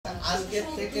আজকে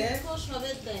থেকে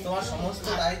তোমার সমস্ত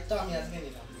দায়িত্ব আমি আজকে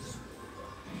নিলাম।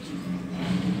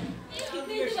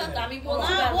 আমি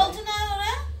বলছি না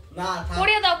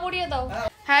না পড়িয়ে দাও।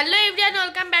 Hello everyone,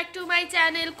 welcome back to my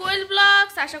channel Koel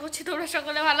blogs. আশা করছি তোমরা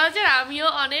সকলে ভালো আছো, আমিও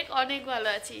অনেক অনেক ভালো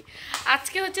আছি।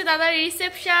 আজকে হচ্ছে দাদার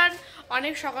রিসেপশন।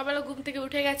 অনেক সকালবেলা ঘুম থেকে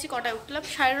উঠে গেছি, কটায় উঠলাম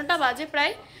 9:30 বাজে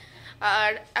প্রায়।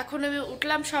 আর এখন আমি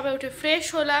উঠলাম, সবে উঠে ফ্রেশ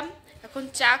হলাম, এখন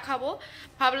চা খাবো।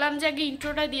 ভাবলাম যে আগে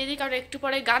ইন্ট্রোটা দিয়ে দিই, কারণ একটু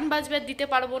পরে গান বাজবে, দিতে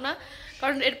পারবো না,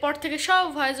 কারণ এরপর থেকে সব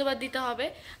ভয়েস ওভার দিতে হবে।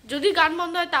 যদি গান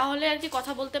বন্ধ হয় তাহলে আর কি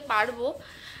কথা বলতে পারবো।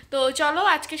 তো চলো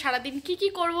আজকে সারাদিন কি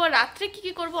করব, রাত্রে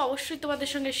কি করব অবশ্যই তোমাদের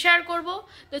সঙ্গে শেয়ার করব।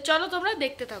 তো চলো তোমরা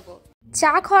দেখতে থাকো।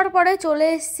 চা খাওয়ার পরে চলে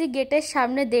এসেছি গেটের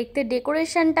সামনে দেখতে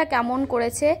ডেকোরেশনটা কেমন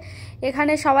করেছে।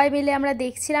 এখানে সবাই মিলে আমরা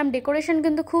দেখছিলাম, ডেকোরেশন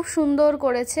কিন্তু খুব সুন্দর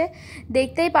করেছে,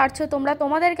 দেখতেই পারছো তোমরা।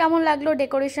 তোমাদের কেমন লাগলো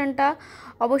ডেকোরেশনটা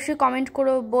অবশ্যই কমেন্ট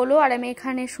করে বলো। আর আমি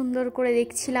এখানে সুন্দর করে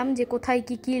দেখছিলাম যে কোথায়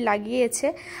কি লাগিয়েছে,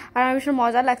 আর আমার ভীষণ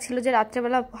মজা লাগছিল যে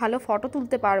রাত্রেবেলা ভালো ফটো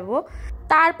তুলতে পারবো।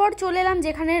 তারপর চলে এলাম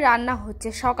যেখানে রান্না হচ্ছে,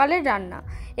 সকালের রান্না।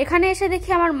 এখানে এসে দেখি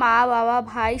আমার মা, বাবা,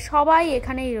 ভাই সবাই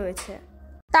এখানেই রয়েছে।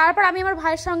 তারপর আমি আমার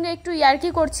ভাইয়ের সঙ্গে একটু ইয়ার্কি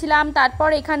করছিলাম। তারপর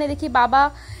এখানে দেখি বাবা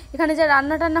এখানে যে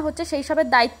রান্না হচ্ছে সেই সবের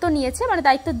দায়িত্ব নিয়েছে, মানে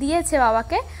দায়িত্ব দিয়েছে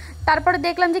বাবাকে। তারপরে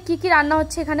দেখলাম যে কি রান্না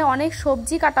হচ্ছে, এখানে অনেক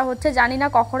সবজি কাটা হচ্ছে, জানি না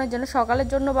কখনের জন্য, সকালের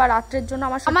জন্য বা রাত্রের জন্য।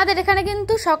 আমাদের এখানে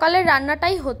কিন্তু সকালের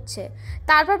রান্নাটাই হচ্ছে।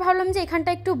 তারপর ভাবলাম যে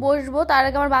এখানটা একটু বসবো। তার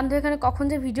আগে আমার বান্ধবী এখানে কখন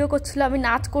যে ভিডিও করছিল, আমি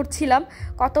নাচ করছিলাম,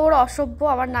 কত বড় অসভ্য,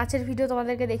 আমার নাচের ভিডিও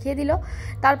তোমাদেরকে দেখিয়ে দিল।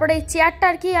 তারপরে এই চেয়ারটা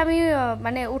আর কি আমি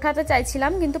মানে উঠাতে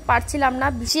চাইছিলাম কিন্তু পারছিলাম না,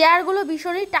 চেয়ারগুলো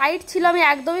ভীষণই টাইট ছিল, আমি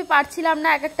একদমই পারছিলাম না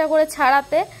এক একটা করে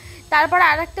ছাড়াতে। তারপরে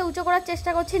আর একটা উঁচু করার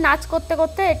চেষ্টা করছি নাচ করতে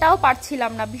করতে, এটাও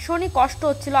পারছিলাম না, ভীষণই কষ্ট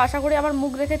হচ্ছিল। আশা করি আমার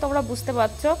মুখ দেখে তোমরা বুঝতে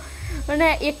পারছো, মানে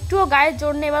একটুও গায়ের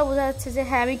জন্য এবার বোঝা যাচ্ছে যে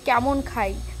হ্যাঁ আমি কেমন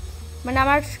খাই, মানে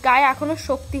আমার গায়ে এখনও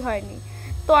শক্তি হয়নি।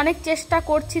 তো অনেক চেষ্টা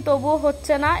করছি তবুও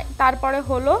হচ্ছে না, তারপরে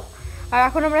হলো। আর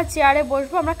এখন আমরা চেয়ারে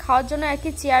বসবো, আমরা খাওয়ার জন্য আর কি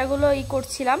চেয়ারগুলো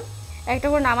করছিলাম, একটা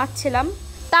করে নামাচ্ছিলাম।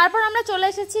 তারপর আমরা চলে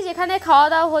এসেছি যেখানে খাওয়া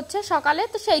দাওয়া হচ্ছে সকালে,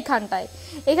 তো সেইখানটায়।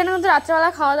 এখানে কিন্তু রাত্রেবেলা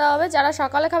খাওয়া দাওয়া হবে, যারা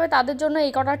সকালে খাবে তাদের জন্য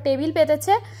এই কটা টেবিল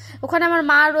পেতেছে। ওখানে আমার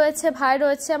মা রয়েছে, ভাই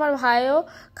রয়েছে, আমার ভাইও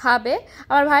খাবে।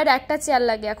 আমার ভাইয়ের একটা চেয়ার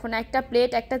লাগে এখন, একটা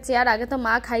প্লেট একটা চেয়ার, আগে তো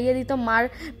মা খাইয়ে দিত মার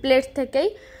প্লেট থেকেই।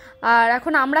 আর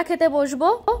এখন আমরা খেতে বসবো,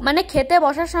 মানে খেতে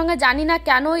বসার সঙ্গে জানি না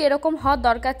কেন এরকম হওয়ার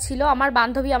দরকার ছিল, আমার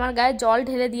বান্ধবী আমার গায়ে জল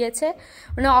ঢেলে দিয়েছে,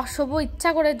 মানে অশুভ ইচ্ছা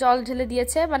করে জল ঢেলে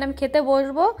দিয়েছে, মানে আমি খেতে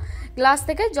বসবো গ্লাস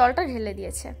থেকে জলটা ঢেলে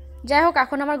দিয়েছে। যাই হোক,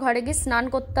 এখন আমার ঘরে গিয়ে স্নান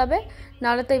করতে হবে,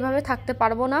 নাহলে তো এইভাবে থাকতে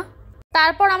পারবো না।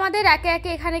 তারপর আমাদের একে একে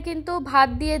এখানে কিন্তু ভাত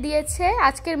দিয়ে দিয়েছে।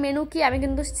 আজকের মেনু কি আমি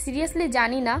কিন্তু সিরিয়াসলি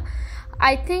জানি না,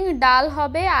 আই থিঙ্ক ডাল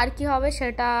হবে, আর কি হবে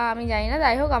সেটা আমি জানি না।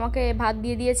 যাই হোক, আমাকে ভাত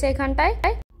দিয়ে দিয়েছে এখানটায়,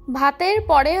 ভাতের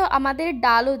পরে আমাদের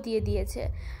ডালও দিয়ে দিয়েছে।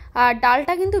 আর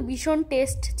ডালটা কিন্তু ভীষণ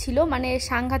টেস্ট ছিল, মানে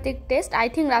সাংঘাতিক টেস্ট। আই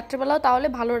থিঙ্ক রাত্রেবেলাও তাহলে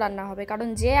ভালো রান্না হবে, কারণ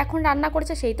যে এখন রান্না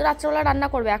করেছে সেই তো রাত্রেবেলা রান্না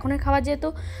করবে। এখনের খাবার যেহেতু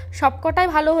সবকটাই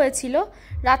ভালো হয়েছিল,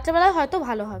 রাত্রেবেলায় হয়তো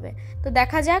ভালো হবে, তো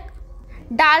দেখা যাক।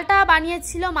 ডালটা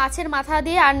বানিয়েছিল মাছের মাথা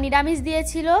দিয়ে, আর নিরামিষ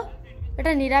দিয়েছিল,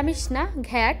 এটা নিরামিষ না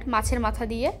ঘ্যাট, মাছের মাথা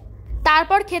দিয়ে।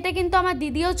 তারপর খেতে কিন্তু আমার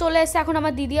দিদিও চলে এসেছে, এখন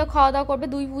আমার দিদিও খাওয়া দাওয়া করবে,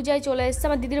 দুই পূজায় চলে এসেছে,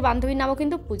 আমার দিদির বান্ধবীর নামও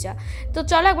কিন্তু পূজা। তো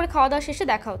চলো একবার খাওয়া দাওয়া শেষে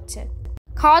দেখা হচ্ছে।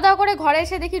 খাওয়া দাওয়া করে ঘরে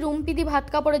এসে দেখি রুম্পিদি ভাত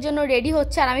কাপড়ের জন্য রেডি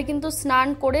হচ্ছে, আর আমি কিন্তু স্নান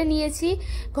করে নিয়েছি।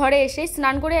 ঘরে এসেই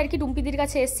স্নান করে আর কি রুম্পিদির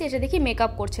কাছে এসেছি, এসে দেখি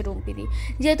মেকআপ করছে রুম্পিদি,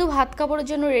 যেহেতু ভাত কাপড়ের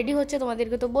জন্য রেডি হচ্ছে,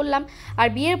 তোমাদেরকে তো বললাম। আর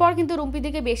বিয়ের পর কিন্তু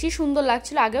রুম্পিদিকে বেশি সুন্দর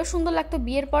লাগছিল, আগেও সুন্দর লাগতো,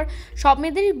 বিয়ের পর সব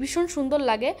মেয়েদেরই ভীষণ সুন্দর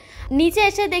লাগে। নিচে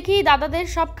এসে দেখি দাদাদের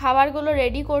সব খাবারগুলো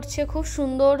রেডি করছে খুব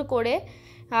সুন্দর করে,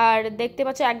 আর দেখতে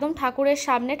পাচ্ছ একদম ঠাকুরের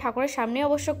সামনে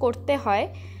অবশ্য করতে হয়।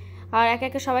 আর একে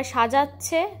একে সবাই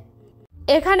সাজাচ্ছে।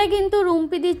 এখানে কিন্তু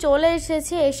রুম্পিদি চলে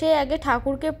এসেছে, এসে আগে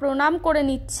ঠাকুরকে প্রণাম করে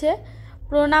নিচ্ছে,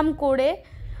 প্রণাম করে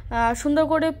সুন্দর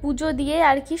করে পুজো দিয়ে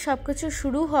আর কি সব কিছু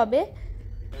শুরু হবে।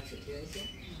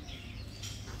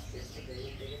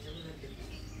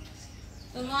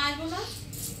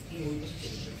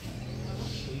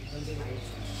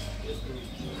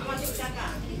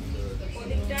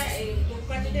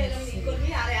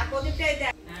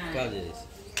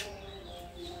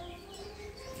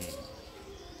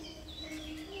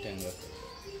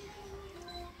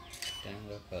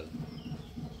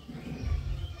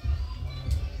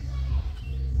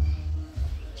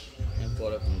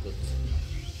 পরে ফোন করছি,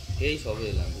 এই সবে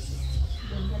এলাম।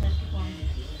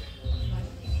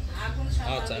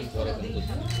 আচ্ছা আমি পরে ফোন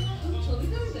করছি,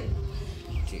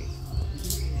 ঠিক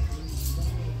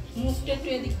মুখটা একটু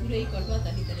এদিক ঘুরেই করবা,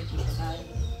 তাহলে তাহলে ঠিক হয়।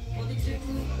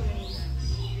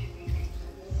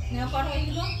 নেওয়া করা হয়ে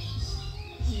গেল,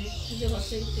 পুজো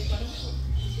বসে দিতে পারো।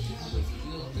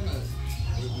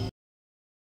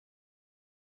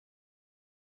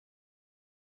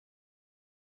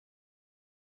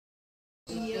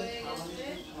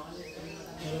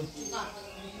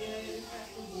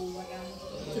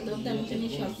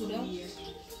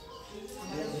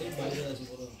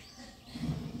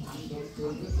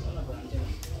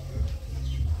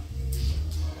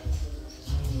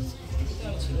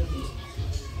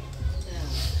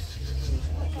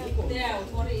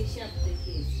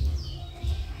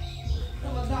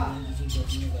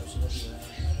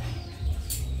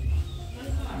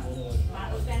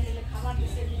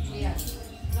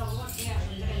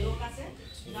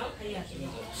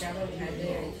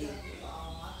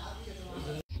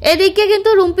 এদিকে কিন্তু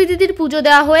রুম্পি দিদির পুজো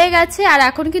দেওয়া হয়ে গেছে আর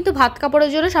এখন কিন্তু ভাত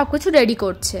কাপড়ের জন্য সবকিছু রেডি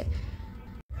করছে।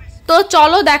 তো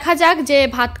চলো দেখা যাক যে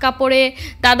ভাত কাপড়ে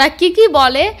দাদা কি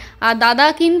বলে। আর দাদা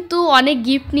কিন্তু অনেক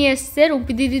গিফট নিয়ে এসছে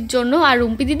রুম্পি দিদির জন্য, আর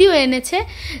রুম্পি দিদিও এনেছে।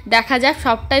 দেখা যাক,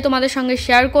 সবটাই তোমাদের সঙ্গে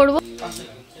শেয়ার করবো।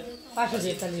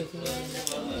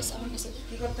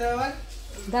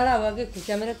 দাঁড়াও আগে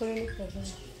ক্যামেরা করে নি।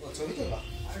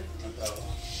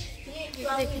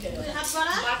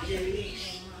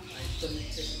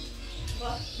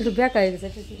 একটু ব্যাক হয়ে গেছে।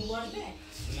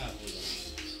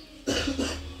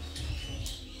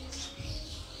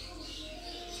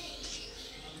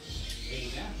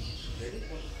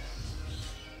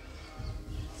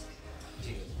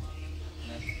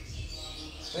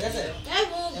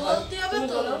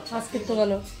 আজকের তো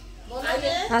বলো,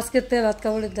 আজকের থেকে ভাত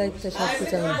কাপড়ের দায়িত্ব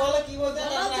সবকিছু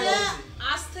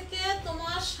আজ থেকে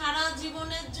তোমার সারা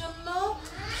জীবনের জন্য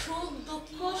সুখ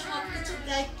দুঃখ সবকিছু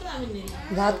দায়িত্ব আমি নিলাম।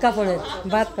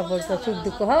 ভাত কাপড় তো সুখ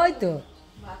দুঃখ হয় তো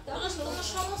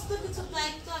সমস্ত কিছু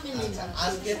দায়িত্ব আমি নিলাম।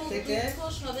 আজকে থেকে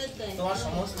তোমার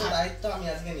সমস্ত দায়িত্ব আমি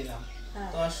আজকে নিলাম।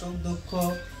 তোমার সুখ দুঃখ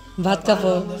ভাত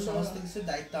কাপড় সমস্ত কিছু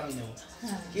দায়িত্ব আমি নেব,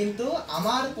 কিন্তু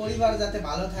আমার পরিবার যাতে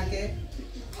ভালো থাকে,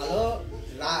 ভালো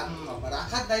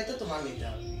রাখার দায়িত্ব তোমার নিতে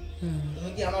হবে। তুমি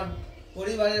কি আমার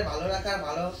পরিবারের ভালো রাখার,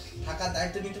 ভালো থাকার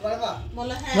দায়িত্ব নিতে পারবা?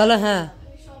 বলো হ্যাঁ।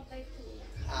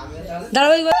 আমিও তাহলে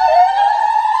দাঁড়াও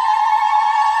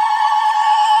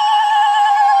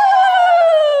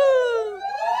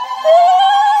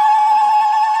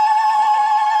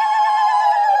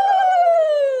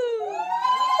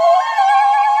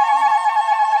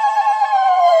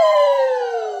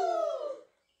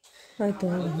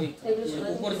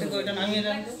উপর থেকে ওইটা নামিয়ে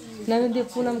দেন, নামিয়ে দিয়ে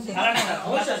প্রণাম করো।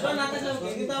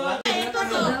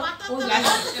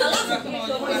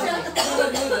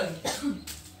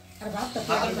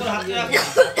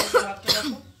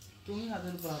 তুমি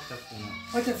হাতের উপর হাত রাখছো না,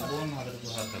 বোন হাতের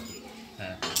উপর হাত রাখো।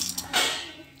 হ্যাঁ,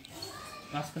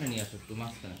 মাঝখানে নিয়ে আসো একটু,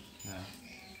 মাঝখানে। হ্যাঁ,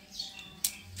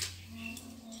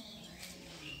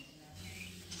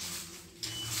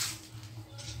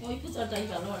 ওই পূজাটাই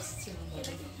ভালো আসছে।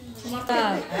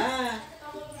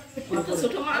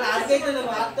 ছোট মাল আজকেই তো নেব,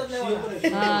 আর তো নেব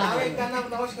না। আমি কান্না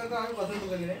নমস্কার করে আমি পছন্দ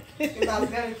করি না, কিন্তু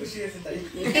আজকে আমি খুশি হয়েছি তাই।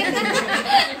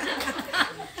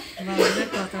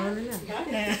 কথা বলে না,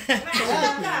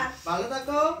 ভালো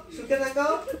থাকো, সুখে থাকো,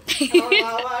 আমার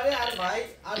মা বাবা আর ভাই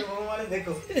আর বৌমারে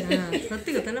দেখো।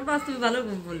 সত্যি কথা না, বাস্তবে ভালো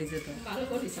বলেছে তো।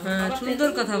 হ্যাঁ, সুন্দর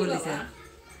কথা বলেছে।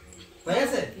 হয়ে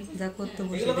গেছে, যা করতে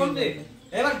বসে এগুলো কমপ্লিট।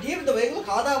 এবার গিফট দেবো, এগুলো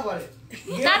খাওয়া দাওয়া পরে।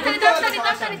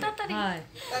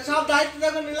 সব দায়িত্ব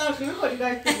যখন নিলাম, শুরু করি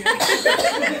দায়িত্ব নিয়ে।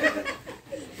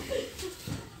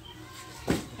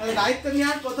 দায়িত্ব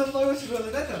নেওয়ার প্রথম পর্ব শুরু হলো,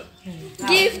 তাই তো?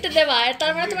 গিফট দেবা,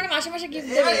 তার মানে তোমার মাসে মাসে গিফট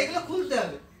এবার দেবে। এগুলো খুলতে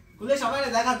হবে, খুলে সবাই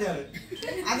দেখাতে হবে।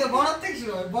 আগে বড় থেকে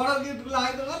শুরু হবে, বড় গিফট গুলো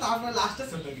আগে দেবো, তারপরে লাস্টে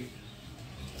ছোট গিফট।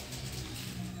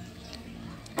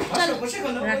 বসে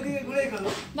গেলো, ওইদিকে ঘুরে গেলো।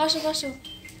 বসো বসো,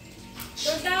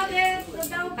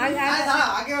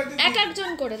 এক একজন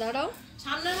করে দাঁড়াও।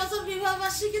 সামনের বছর বিবাহ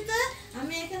বার্ষিকীতে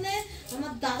আমি এখানে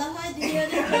আমার দাদা ভাই দিদি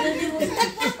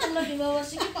আমরা বিবাহ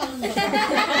বার্ষিকী পালন করব।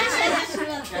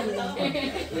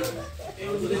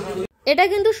 এটা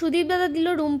কিন্তু সুদীপ দাদা দিল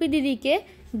রুম্পি দিদিকে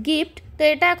গিফট। তো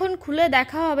এটা এখন খুলে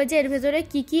দেখা হবে যে এর ভেতরে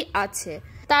কি কি আছে।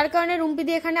 তার কারণে রুম্পি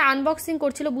দি এখানে আনবক্সিং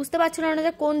করছিল, বুঝতে পারছিল না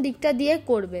যে কোন দিকটা দিয়ে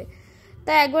করবে,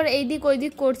 তাই একবার এই দিক ওই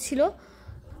দিক করছিল।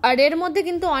 আর এর মধ্যে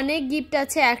কিন্তু অনেক গিফট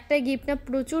আছে, একটা গিফট না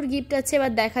প্রচুর গিফট আছে।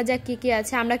 এবার দেখা যাক কি কি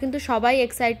আছে। আমরা কিন্তু সবাই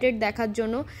এক্সাইটেড দেখার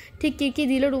জন্য, ঠিক কি কি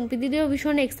দিল। রুম্পি দিদিও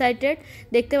ভীষণ এক্সাইটেড,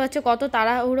 দেখতে পাচ্ছ কত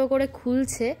তাড়াহুড়ো করে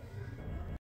খুলছে।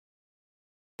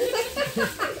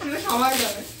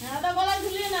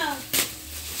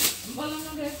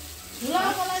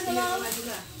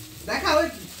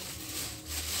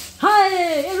 হায়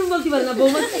এরকম বলতে পারে না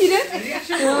বৌমা, কি রে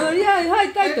হয়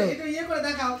তাই তো। ইয়ে করে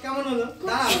দেখাও কেমন হলো,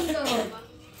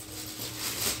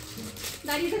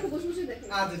 দাঁড়িয়ে থাকো, বসে বসে দেখো।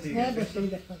 আচ্ছা ঠিক হ্যাঁ আছে। দর্শন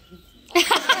দেখা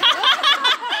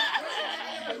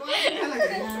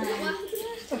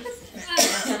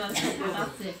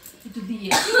একটু দিয়ে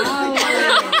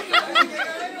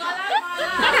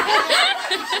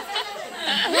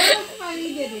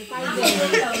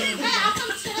আঁচল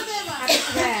ছেড়ে দে এবার।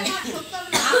 ধরতে হবে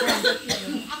না।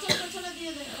 আঁচল পেছনে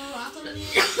দিয়ে দে। ও আঁচল নিয়ে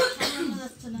সামলানো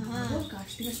যাচ্ছে না। হ্যাঁ।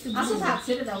 আসো থাক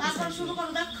ছেড়ে দাও তারপর শুরু করো।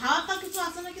 দেখ খাওয়ার তো কিছু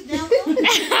আছে নাকি দেও তো।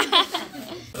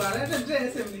 আরে এটা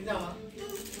ড্রেস এমনি জামা।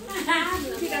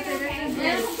 ঠিক আছে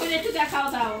এরকম করে একটু দেখাও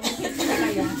দাও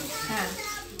হ্যাঁ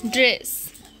ড্রেস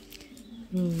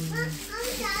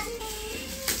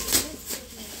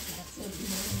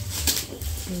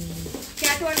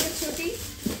ক্যাটওয়ার্কের ছুটি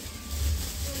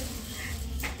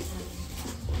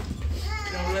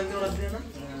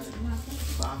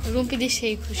রুম্পি দি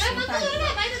সেই খুশি।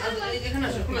 এখানে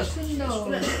আসো ক্লাস সুন্দর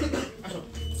আসো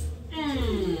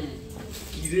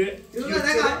কি রে এগুলো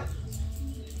দেখা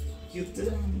কি হচ্ছে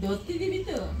ধরতে দিবি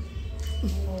তো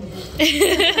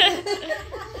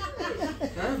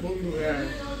হ্যাঁ বন্ধু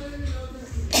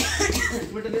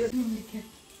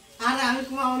আরে আমি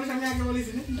কুমা মানুষ আমি আগে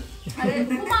বলেছি না আরে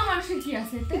কুমা মানুষের কি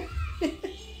আছে এতে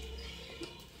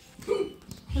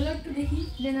হলো একটু দেখি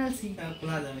জেনারেলসি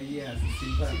খোলা যাবে ইয়ে আছে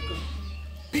সিম্পল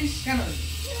কেন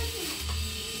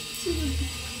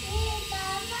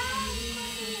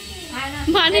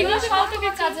মানে সব থেকে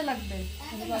কাজে লাগবে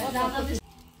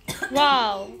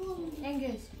ওয়াও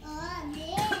এঙ্গেজ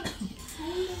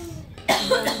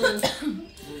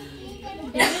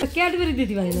ক্যাডবেরি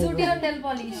দিতে পারি না জুডিও নেল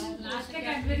পলিশ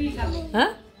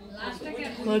হ্যাঁ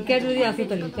ওর ক্যাডবেরি আছে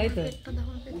তো তাই তো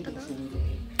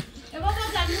এবার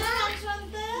জানি না মাংস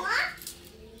আনতে।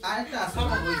 আরেকটা আছে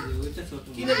না ওইটা ছোট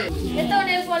কি দেবে এতো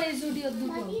নেল পলিশ জুডিও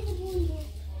দুটো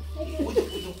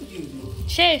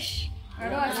শেষ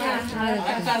আরো আছে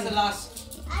একটা আছে লাস্ট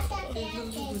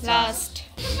লাস্ট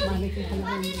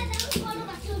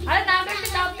আরে নাম একটা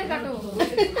দাওতে কাটো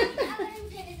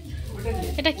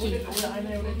এটা কি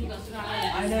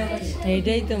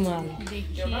এইটাই তো মাল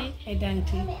এটা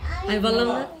আংটি আমি বললাম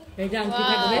না এই যে আংটি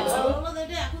থাকবে ওগুলো তো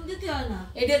এটা এখন দিতে হয় না।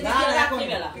 এটা না রাখো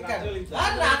বেলা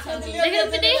আর রাখতে দিলে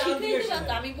দেখে রুম্পি দি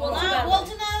আমি বলছি না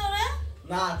বলছি না ওরে।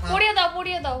 না থাক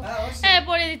পরিয়ে দাও হ্যাঁ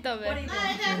পরিয়ে দিতে হবে না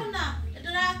এটা এখন না। এটা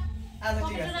রাখ। আচ্ছা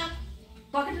ঠিক পকেটে আছে রাখ।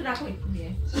 পকেটে রাখো একটু নিয়ে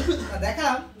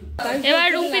দেখাম এবার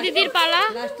রুম্পি দিদির পালা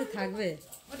লাস্টে থাকবে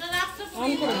ওটা রাখতে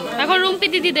এখন রুম্পি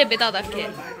দিদি দেবে দাদাকে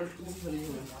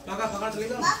টাকা ফাঁকা চলে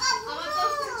যাও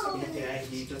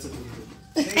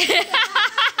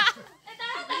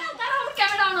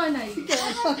ক্যামেরা অন হয় নাই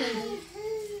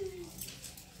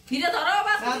ফিরে ধরো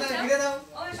বাস না না ফিরে দাও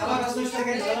আবার 10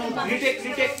 সেকেন্ড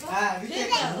রিটেক হ্যাঁ রিটেক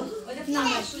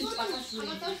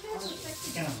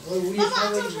কেন ওই উড়ি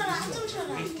আঁচল সরা, আঁচল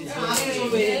সরা। আগে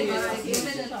চলবে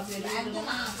একদম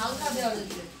হালকা দেওয়া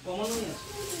যাবে কমানো নিয়ে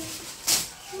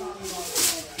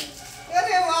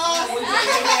আরে বাহ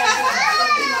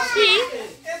কি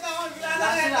এটা আমার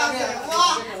ব্লাডার আছে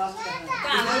বাহ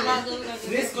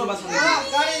রেস করবা সামনে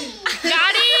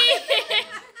গাড়ি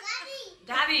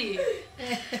গাড়ি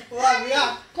বাহ বিয়া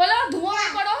খোলো ধোঁয়া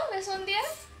করো বেসন দিয়ে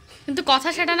কিন্তু কথা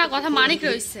সেটা না কথা মানিক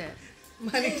রইছে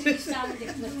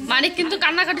মানিক কিন্তু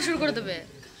কান্নাকাটি শুরু করে দেবে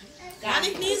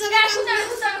মানিক নিয়ে যাবে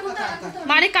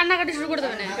মানিক কান্নাকাটি শুরু করে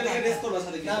দেবে না রেস করবা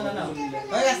সাথে না না না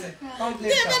হয়ে গেছে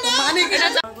কমপ্লিট মানিক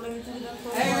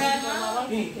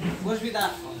এই বসবি দা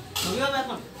ছবি হবে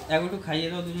এখন একটু খাইয়ে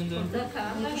দাও দুজন জন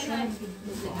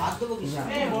হাত দেবো কি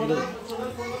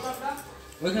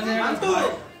ওইখানে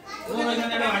ওইখানে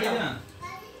একটা বাড়ি দে না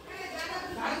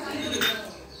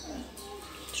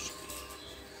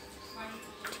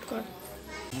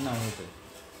না হতো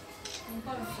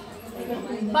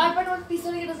বারবার ওর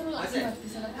পিছনে গেলে যেন লাথি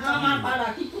মারতেছে আমার পাড়া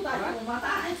কি কোথায় মাথা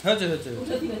হচ্ছে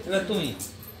এবার তুমি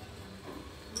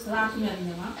লাথি মারি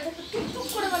না মা এটা টুক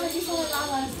করে মানে পিছনে লাভ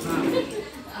আছে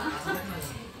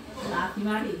লাথি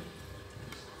মারি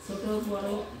ছোট বড়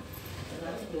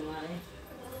লাথি মারে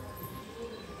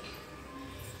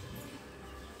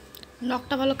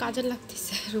নখটা ভালো কাজের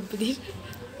লাগতেছে রূপদির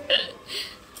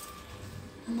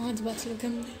মাছ বাঁচলো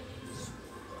কেমনে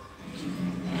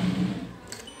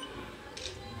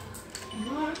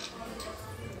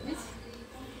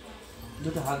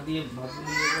দুটো হাত দিয়ে ভাত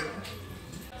দিয়ে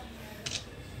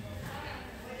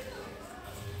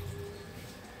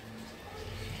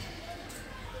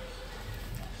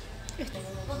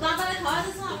দাদারে খাওয়া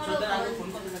দিছো আমারও ফোন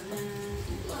করতে থাকো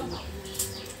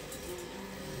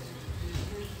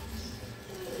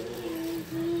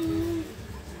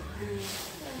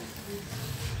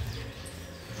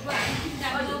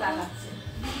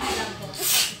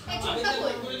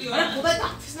আরে কোথায়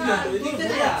যাচ্ছিস না এদিক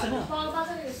থেকে যাচ্ছে না ফল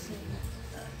বাজারে গেছে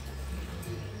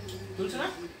তুলছ না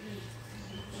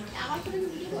আমার তো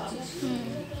ভিডিও করছিস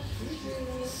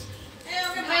এই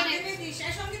ওকে ভাত এনে দিস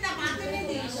এই সঙ্গীতা ভাত এনে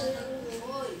দিস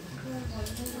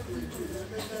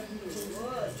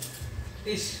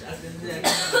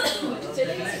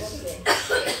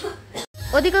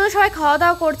ওদিকে তো সবাই খাওয়া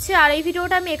দাওয়া করছে, আর এই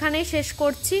ভিডিওটা আমি এখানেই শেষ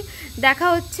করছি। দেখা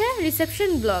হচ্ছে রিসেপশন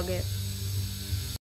ব্লগে।